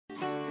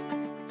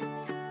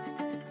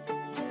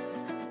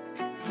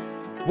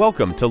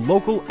Welcome to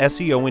Local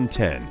SEO in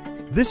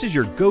 10. This is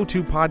your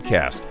go-to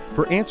podcast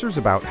for answers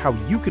about how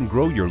you can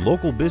grow your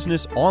local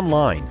business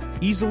online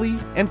easily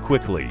and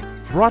quickly.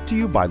 Brought to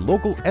you by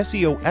local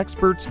SEO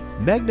experts,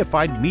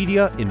 Magnified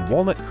Media in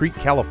Walnut Creek,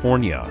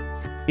 California.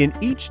 In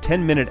each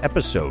 10-minute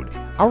episode,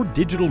 our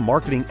digital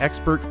marketing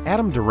expert,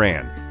 Adam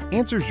Duran,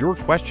 answers your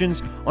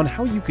questions on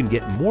how you can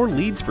get more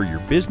leads for your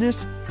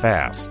business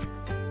fast.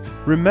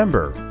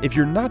 Remember, if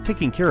you're not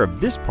taking care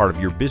of this part of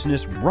your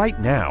business right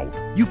now,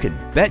 you can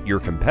bet your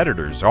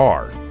competitors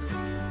are.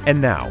 And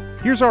now,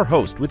 here's our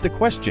host with the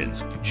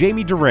questions,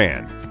 Jamie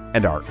Duran,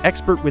 and our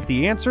expert with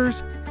the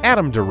answers,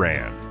 Adam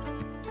Duran.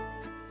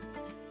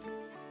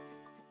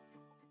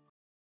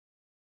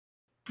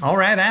 All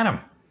right, Adam.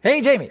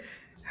 Hey, Jamie.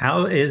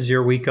 How is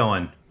your week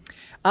going?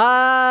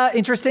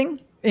 Interesting.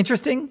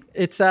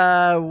 It's,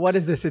 what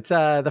is this? It's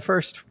the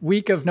first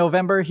week of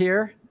November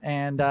here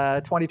and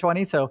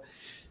 2020. So,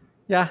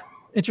 yeah,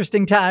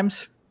 interesting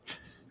times.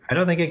 I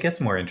don't think it gets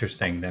more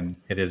interesting than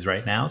it is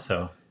right now.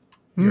 So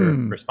your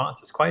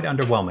response is quite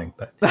underwhelming,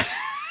 but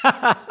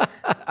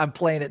I'm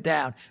playing it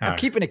down. I'm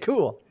keeping it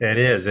cool. It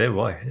is. It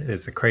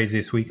is the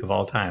craziest week of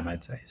all time,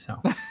 I'd say. So,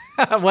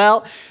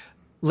 well,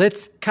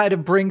 let's kind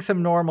of bring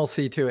some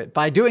normalcy to it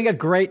by doing a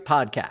great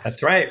podcast.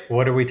 That's right.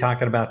 What are we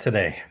talking about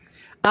today?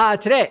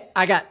 Today,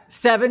 I got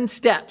 7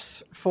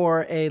 steps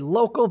for a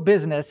local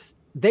business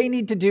they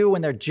need to do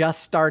when they're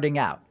just starting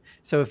out.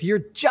 So if you're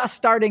just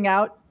starting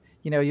out,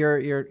 you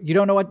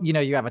don't know what,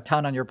 you have a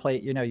ton on your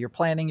plate, you're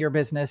planning your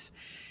business.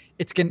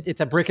 It's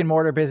a brick and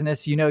mortar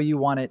business. You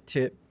want it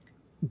to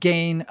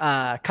gain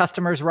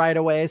customers right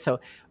away. So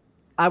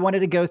I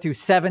wanted to go through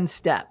 7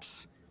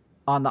 steps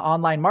on the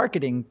online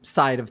marketing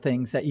side of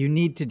things that you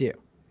need to do.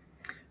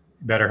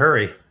 Better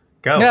hurry.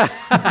 Go.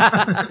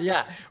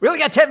 Yeah. We only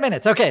got 10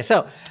 minutes. Okay.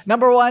 So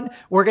number 1,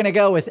 we're going to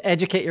go with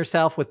educate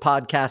yourself with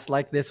podcasts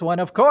like this one,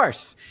 of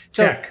course.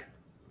 So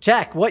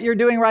check what you're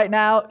doing right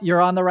now. You're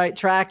on the right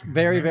track.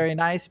 Very, very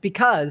nice,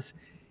 because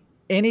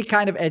any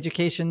kind of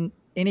education,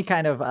 any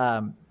kind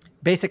of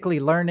basically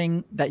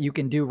learning that you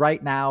can do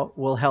right now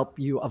will help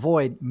you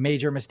avoid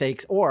major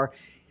mistakes or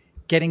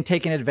getting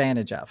taken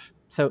advantage of.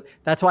 So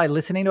that's why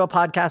listening to a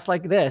podcast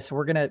like this,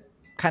 we're going to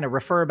kind of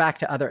refer back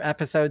to other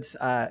episodes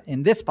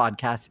in this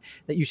podcast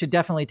that you should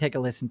definitely take a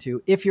listen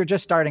to if you're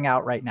just starting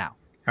out right now.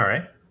 All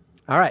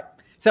right.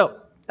 So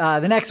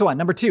the next one,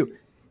 number 2,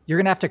 you're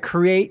going to have to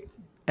create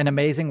an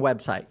amazing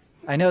website.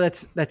 I know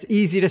that's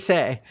easy to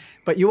say,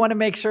 but you want to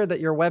make sure that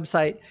your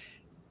website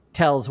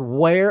tells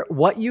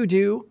what you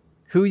do,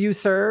 who you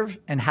serve,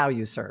 and how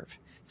you serve.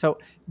 So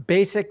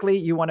basically,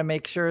 you want to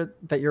make sure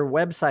that your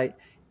website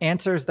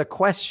answers the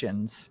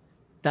questions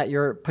that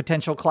your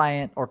potential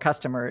client or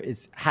customer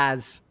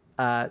has.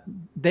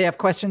 They have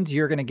questions,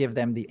 you're going to give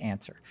them the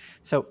answer.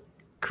 So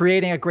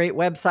creating a great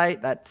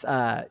website that's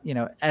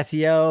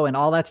SEO and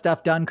all that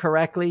stuff done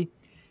correctly,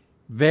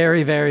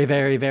 very, very,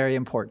 very, very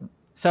important.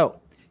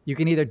 So you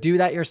can either do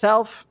that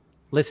yourself,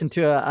 listen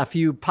to a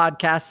few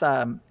podcasts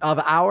of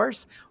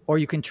ours, or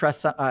you can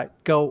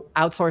go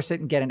outsource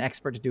it and get an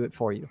expert to do it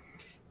for you.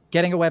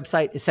 Getting a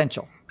website,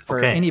 essential for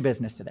any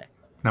business today.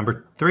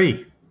 Number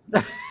 3.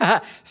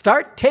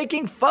 Start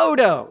taking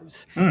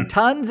photos,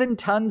 tons and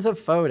tons of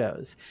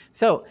photos.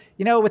 So,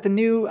 with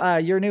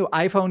the your new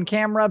iPhone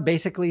camera,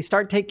 basically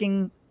start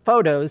taking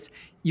photos.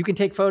 You can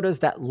take photos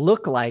that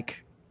look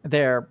like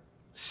they're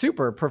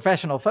super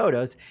professional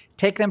photos,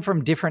 take them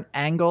from different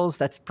angles.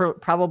 That's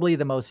probably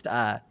the most,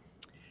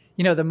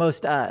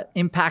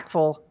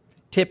 impactful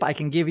tip I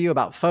can give you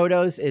about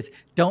photos is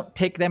don't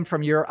take them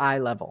from your eye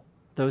level.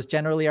 Those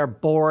generally are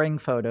boring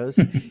photos.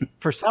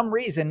 For some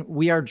reason,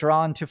 we are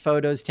drawn to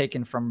photos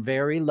taken from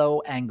very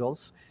low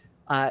angles.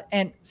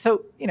 And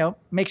so,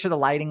 make sure the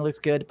lighting looks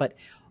good, but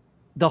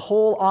the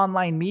whole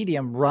online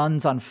medium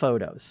runs on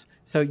photos.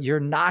 So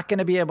you're not going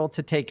to be able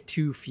to take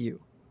too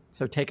few.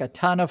 So take a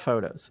ton of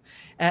photos.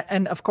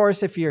 And of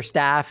course, if your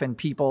staff and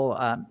people,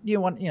 you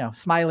want,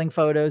 smiling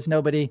photos,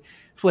 nobody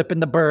flipping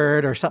the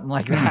bird or something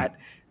like that.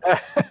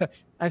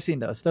 I've seen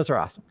those. Those are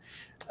awesome.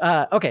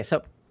 Okay.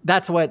 So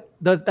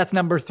that's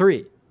number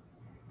 3.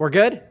 We're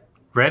good?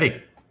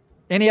 Ready.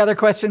 Any other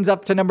questions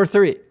up to number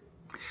 3?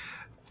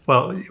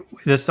 Well,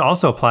 this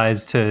also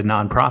applies to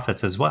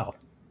nonprofits as well.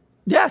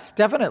 Yes,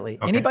 definitely.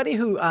 Okay. Anybody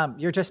who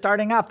you're just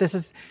starting off,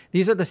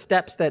 these are the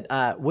steps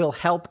that will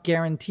help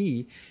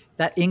guarantee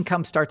that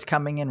income starts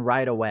coming in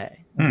right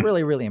away. It's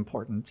really, really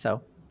important.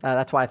 So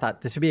that's why I thought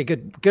this would be a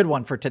good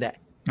one for today.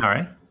 All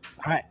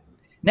right.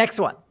 Next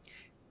one.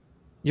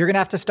 You're going to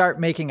have to start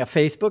making a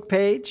Facebook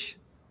page.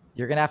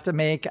 You're going to have to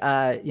make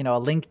a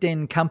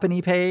LinkedIn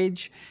company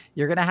page.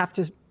 You're going to have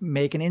to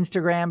make an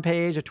Instagram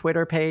page, a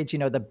Twitter page,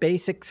 the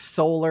basic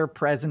solar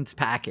presence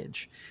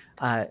package.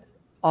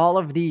 All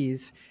of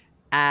these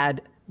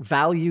add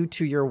value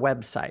to your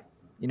website.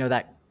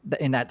 That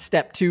in that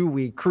step 2,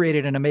 we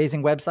created an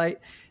amazing website.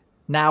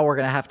 Now we're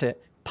going to have to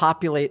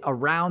populate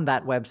around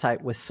that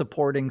website with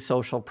supporting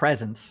social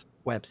presence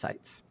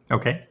websites.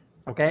 Okay.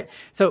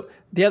 So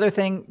the other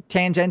thing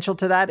tangential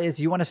to that is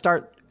you want to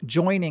start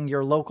joining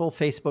your local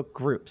Facebook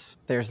groups.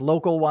 There's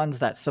local ones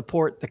that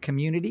support the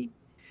community.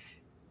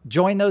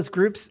 Join those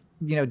groups,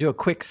 do a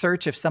quick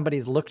search if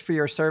somebody's looked for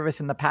your service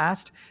in the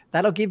past.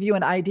 That'll give you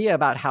an idea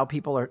about how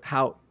popular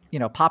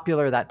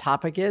that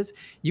topic is.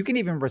 You can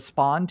even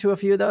respond to a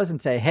few of those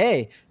and say,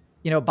 hey,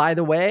 by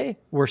the way,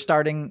 we're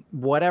starting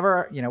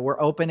whatever,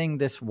 we're opening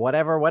this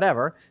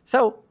whatever.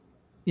 So,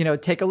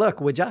 take a look,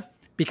 would ya?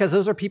 Because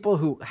those are people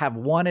who have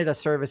wanted a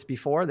service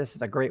before. This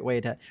is a great way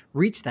to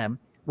reach them.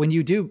 When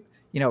you do,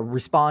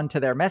 respond to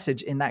their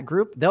message in that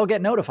group, they'll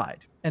get notified.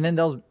 And then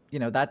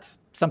that's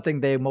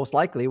something they most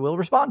likely will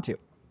respond to.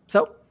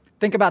 So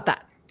think about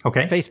that.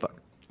 Okay. Facebook.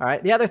 All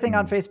right. The other thing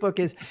on Facebook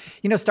is,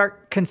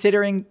 start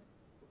considering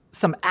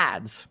some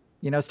ads.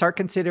 Start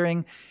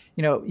considering,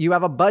 you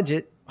have a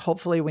budget,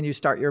 hopefully, when you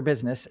start your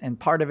business, and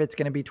part of it's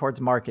going to be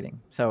towards marketing.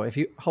 So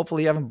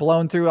hopefully you haven't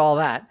blown through all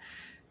that.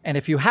 And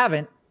if you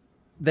haven't,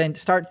 then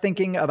start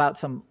thinking about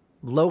some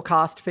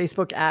low-cost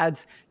Facebook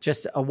ads,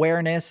 just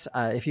awareness.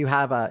 If you've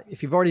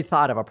already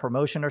thought of a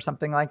promotion or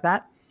something like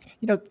that,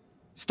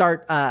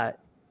 start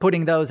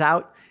putting those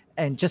out,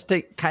 and just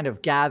to kind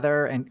of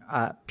gather and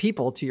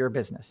people to your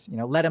business.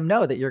 Let them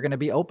know that you're going to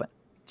be open.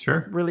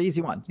 Sure. Really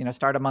easy one.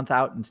 Start a month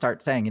out and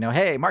start saying,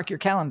 hey, mark your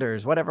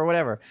calendars,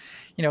 whatever.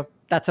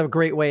 That's a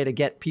great way to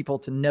get people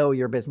to know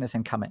your business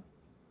and come in.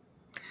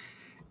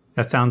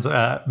 That sounds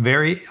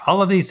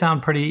all of these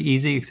sound pretty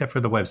easy except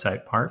for the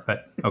website part,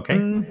 but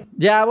okay.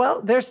 Yeah,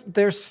 well,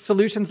 there's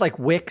solutions like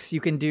Wix.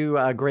 You can do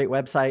a great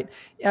website.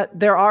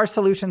 There are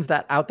solutions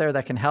out there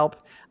that can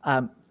help.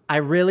 I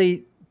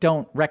really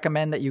don't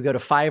recommend that you go to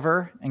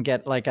Fiverr and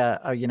get like a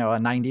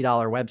 $90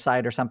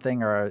 website or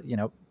something, or,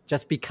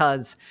 just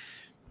because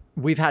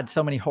we've had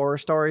so many horror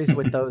stories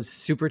with those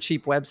super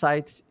cheap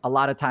websites. A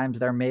lot of times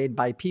they're made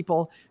by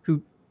people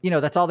who,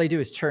 that's all they do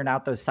is churn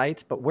out those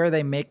sites. But where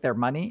they make their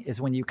money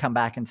is when you come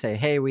back and say,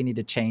 hey, we need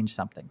to change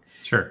something.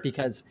 Sure.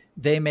 Because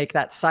they make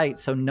that site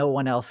so no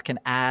one else can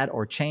add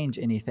or change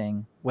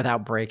anything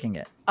without breaking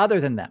it other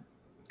than them.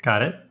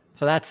 Got it.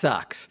 So that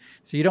sucks.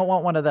 So you don't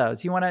want one of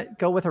those. You want to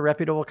go with a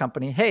reputable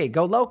company. Hey,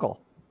 go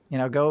local.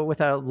 Go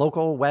with a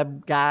local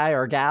web guy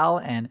or gal,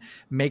 and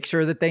make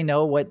sure that they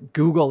know what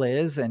Google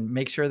is, and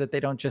make sure that they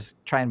don't just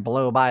try and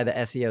blow by the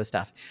SEO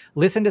stuff.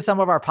 Listen to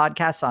some of our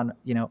podcasts on,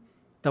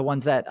 the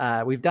ones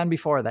that we've done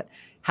before, that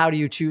how do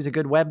you choose a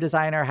good web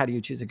designer? How do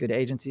you choose a good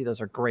agency?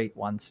 Those are great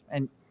ones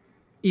and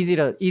easy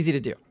to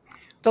do.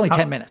 It's only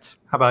 10 minutes.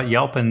 How about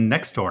Yelp and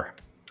Nextdoor?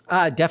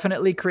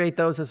 Definitely create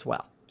those as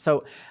well.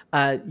 So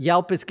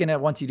Yelp is going to,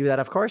 once you do that,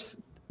 of course,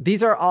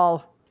 these are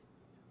all,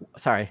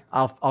 sorry,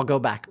 I'll go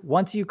back.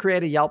 Once you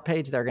create a Yelp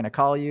page, they're going to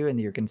call you and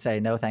you can say,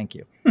 no, thank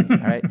you. All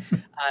right.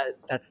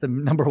 That's the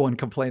number one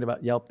complaint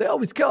about Yelp. They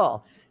always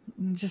call.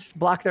 Just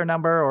block their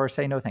number or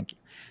say, no, thank you.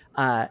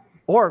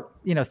 Or,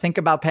 think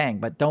about paying,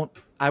 but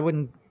I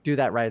wouldn't do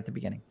that right at the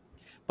beginning.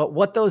 But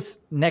what those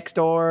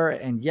Nextdoor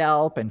and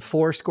Yelp and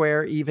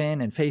Foursquare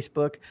even and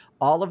Facebook,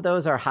 all of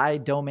those are high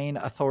domain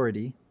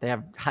authority. They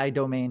have high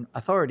domain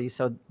authority.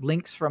 So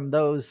links from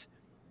those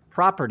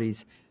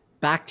properties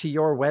back to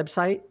your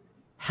website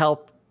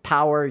help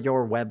power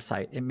your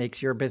website. It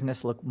makes your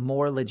business look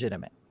more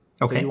legitimate.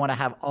 Okay. So you want to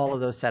have all of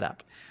those set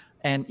up.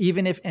 And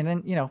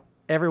then,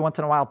 every once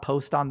in a while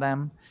post on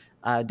them.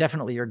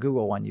 Definitely your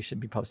Google one you should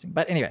be posting.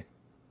 But anyway,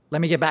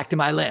 let me get back to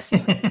my list.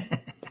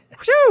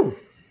 Whew!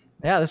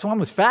 Yeah, this one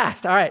was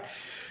fast. All right.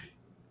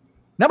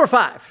 Number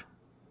 5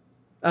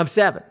 of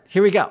 7.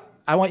 Here we go.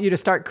 I want you to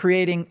start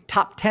creating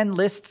top 10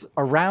 lists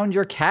around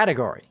your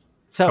category.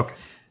 So,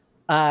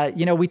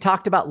 we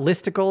talked about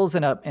listicles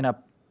in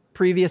a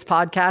previous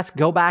podcast.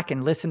 Go back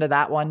and listen to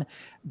that one.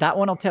 That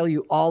one will tell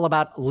you all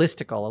about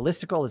listicle. A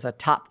listicle is a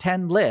top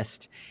 10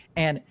 list,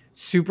 and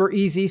super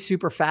easy,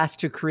 super fast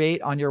to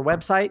create on your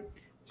website.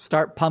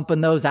 Start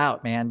pumping those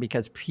out, man,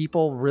 because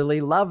people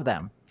really love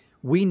them.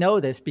 We know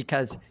this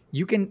because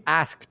you can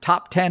ask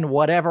top 10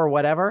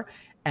 whatever,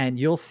 and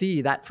you'll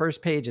see that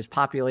first page is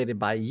populated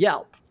by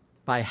Yelp,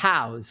 by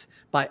Houzz,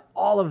 by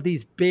all of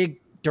these big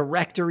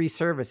directory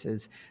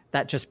services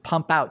that just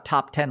pump out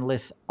top 10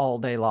 lists all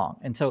day long.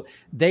 And so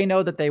they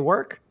know that they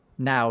work.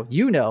 Now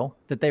you know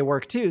that they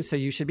work too, so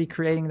you should be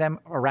creating them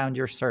around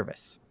your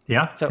service.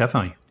 Yeah, so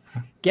definitely.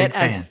 Get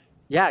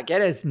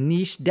as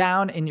niche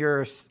down in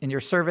your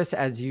service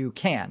as you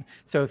can.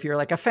 So if you're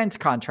like a fence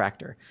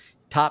contractor,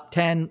 top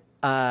 10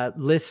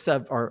 lists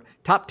of, or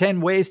top 10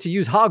 ways to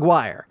use hog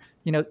wire,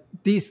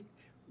 these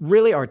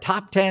really are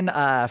top 10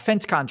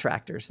 fence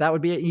contractors. That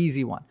would be an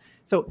easy one.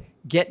 So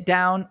get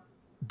down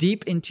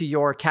deep into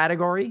your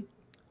category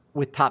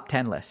with top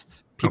 10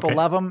 lists. People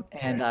love them,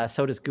 and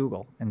so does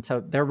Google. And so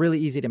they're really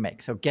easy to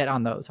make. So get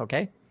on those,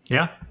 okay?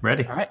 Yeah,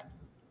 ready. All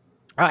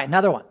right,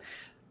 another one.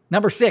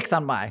 Number 6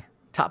 on my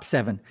top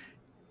 7.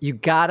 You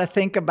got to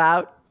think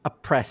about a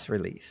press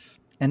release.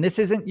 And this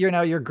isn't,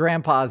 your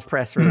grandpa's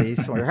press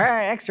release where,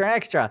 hey,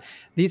 extra.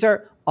 These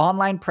are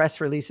online press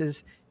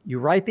releases. You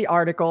write the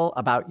article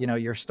about,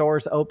 your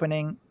store's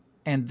opening,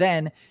 and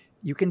then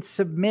you can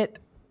submit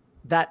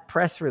that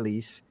press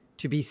release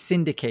to be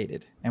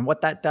syndicated. And what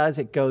that does,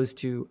 it goes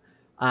to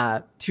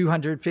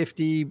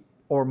 250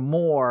 or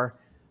more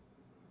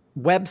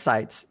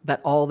websites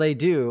that all they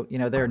do,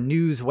 they're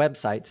news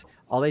websites.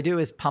 All they do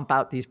is pump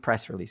out these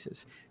press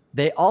releases.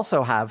 They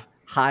also have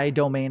high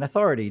domain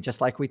authority,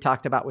 just like we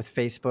talked about with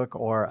Facebook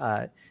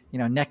or,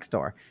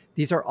 Nextdoor.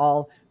 These are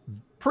all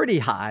pretty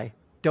high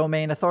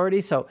domain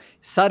authority. So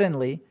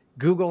suddenly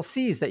Google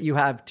sees that you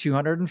have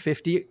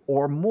 250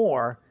 or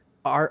more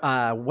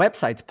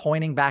websites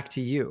pointing back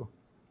to you.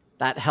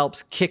 That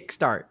helps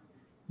kickstart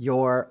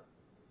your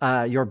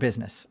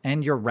business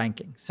and your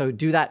ranking. So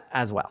do that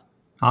as well.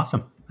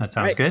 Awesome. That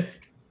sounds good.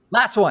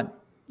 Last one.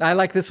 I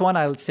like this one.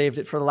 I saved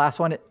it for the last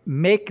one.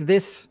 Make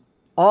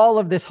all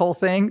of this whole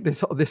thing,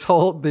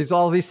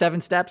 all these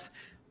 7 steps,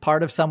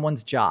 part of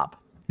someone's job.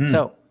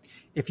 So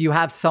if you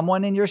have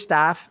someone in your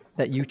staff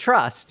that you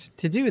trust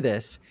to do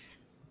this,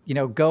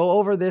 go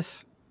over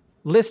this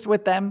list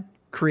with them,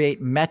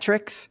 create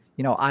metrics.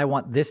 I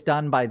want this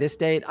done by this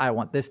date. I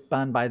want this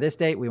done by this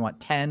date. We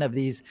want 10 of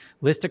these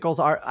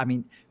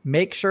listicles.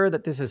 Make sure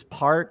that this is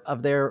part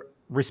of their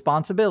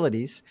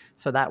responsibilities.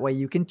 So that way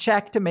you can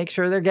check to make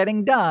sure they're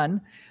getting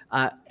done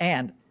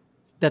and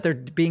that they're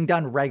being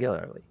done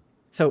regularly.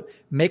 So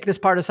make this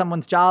part of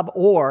someone's job,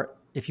 or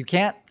if you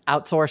can't,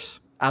 outsource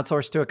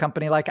to a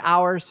company like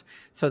ours.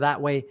 So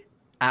that way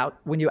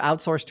when you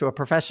outsource to a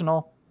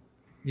professional,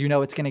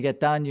 it's going to get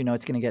done.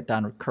 It's going to get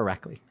done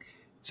correctly.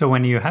 So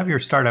when you have your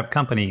startup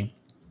company,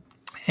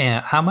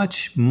 how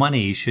much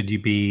money should you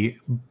be,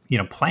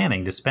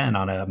 planning to spend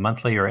on a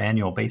monthly or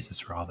annual basis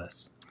for all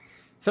this?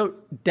 So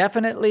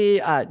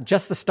definitely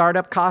just the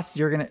startup costs,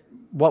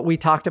 what we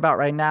talked about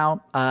right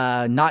now,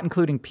 not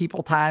including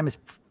people time, is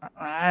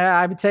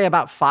I would say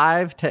about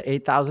 $5,000 to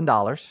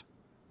 $8,000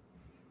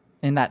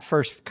 in that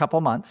first couple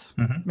months,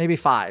 maybe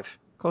 5,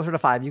 closer to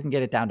 5. You can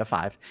get it down to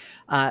 5.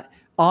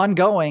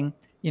 Ongoing,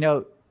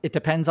 it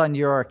depends on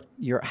your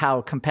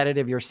how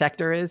competitive your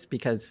sector is,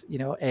 because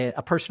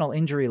a personal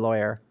injury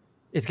lawyer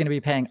is going to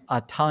be paying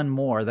a ton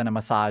more than a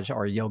massage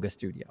or a yoga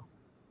studio,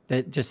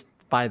 that just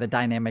by the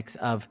dynamics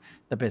of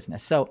the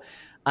business. So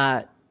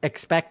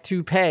expect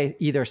to pay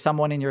either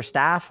someone in your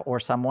staff or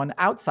someone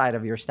outside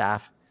of your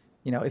staff.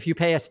 If you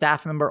pay a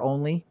staff member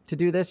only to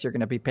do this, you're going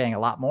to be paying a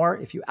lot more.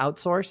 If you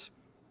outsource,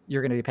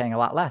 you're going to be paying a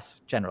lot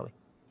less generally.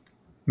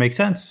 Makes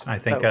sense. I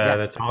think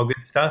that's all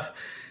good stuff.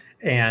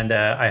 And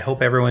I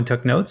hope everyone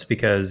took notes,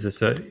 because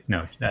this,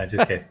 no,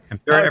 just kidding.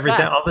 I'm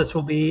sure all this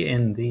will be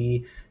in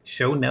the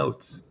show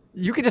notes.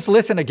 You can just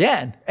listen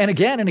again and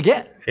again and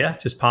again. Yeah,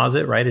 just pause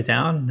it, write it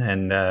down,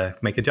 and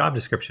make a job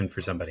description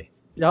for somebody.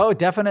 Oh,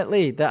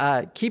 definitely.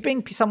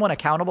 Keeping someone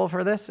accountable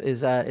for this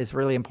is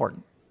really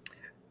important.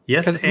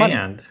 Yes, it's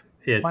and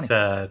it's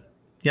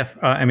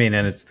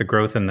and it's the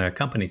growth in the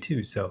company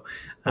too. So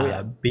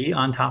be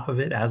on top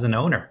of it as an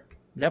owner.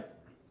 Yep,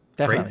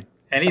 definitely. Great.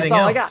 Anything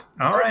else?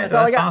 All right,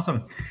 that's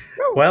awesome.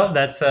 Well,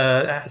 that's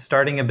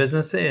starting a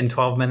business in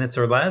 12 minutes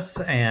or less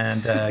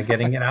and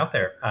getting it out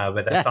there.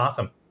 But that's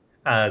awesome.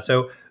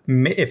 So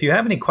if you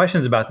have any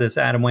questions about this,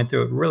 Adam went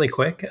through it really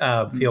quick.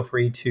 Feel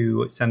free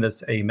to send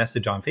us a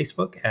message on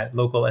Facebook at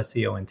Local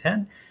SEO in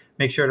 10.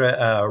 Make sure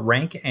to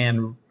rank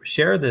and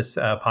share this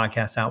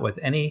podcast out with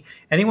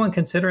anyone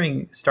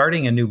considering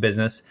starting a new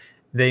business.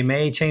 They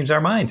may change their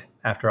mind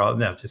after all.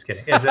 No, just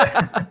kidding.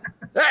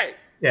 Hey.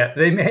 Yeah,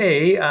 they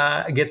may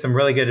get some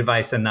really good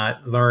advice and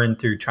not learn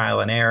through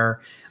trial and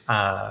error,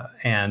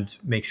 and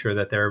make sure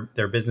that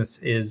their business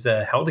is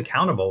held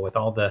accountable with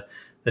all the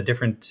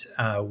different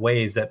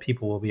ways that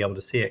people will be able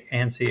to see it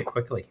and see it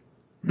quickly.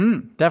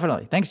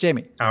 Definitely. Thanks,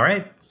 Jamie. All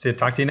right. So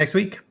talk to you next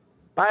week.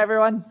 Bye,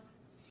 everyone.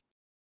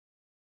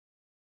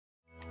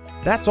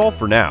 That's all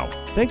for now.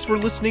 Thanks for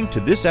listening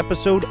to this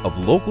episode of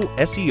Local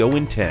SEO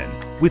in 10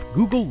 with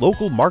Google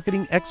local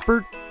marketing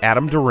expert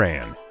Adam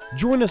Duran.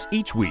 Join us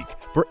each week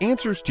for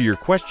answers to your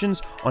questions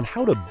on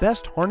how to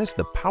best harness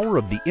the power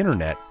of the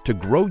internet to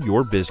grow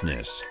your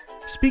business.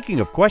 Speaking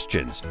of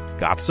questions,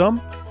 got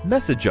some?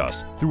 Message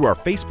us through our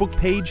Facebook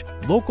page,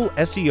 Local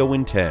SEO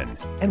in 10,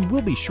 and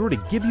we'll be sure to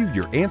give you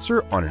your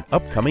answer on an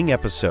upcoming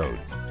episode.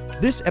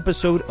 This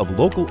episode of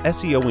Local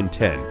SEO in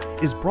 10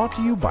 is brought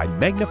to you by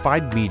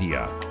Magnified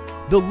Media,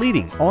 the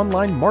leading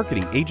online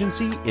marketing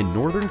agency in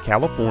Northern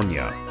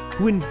California,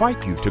 who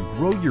invite you to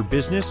grow your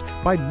business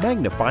by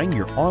magnifying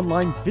your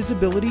online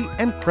visibility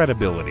and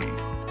credibility.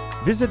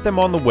 Visit them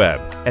on the web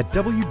at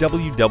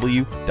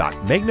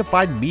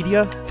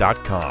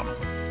www.magnifiedmedia.com.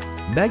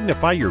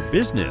 Magnify your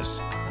business,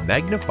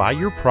 magnify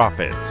your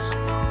profits.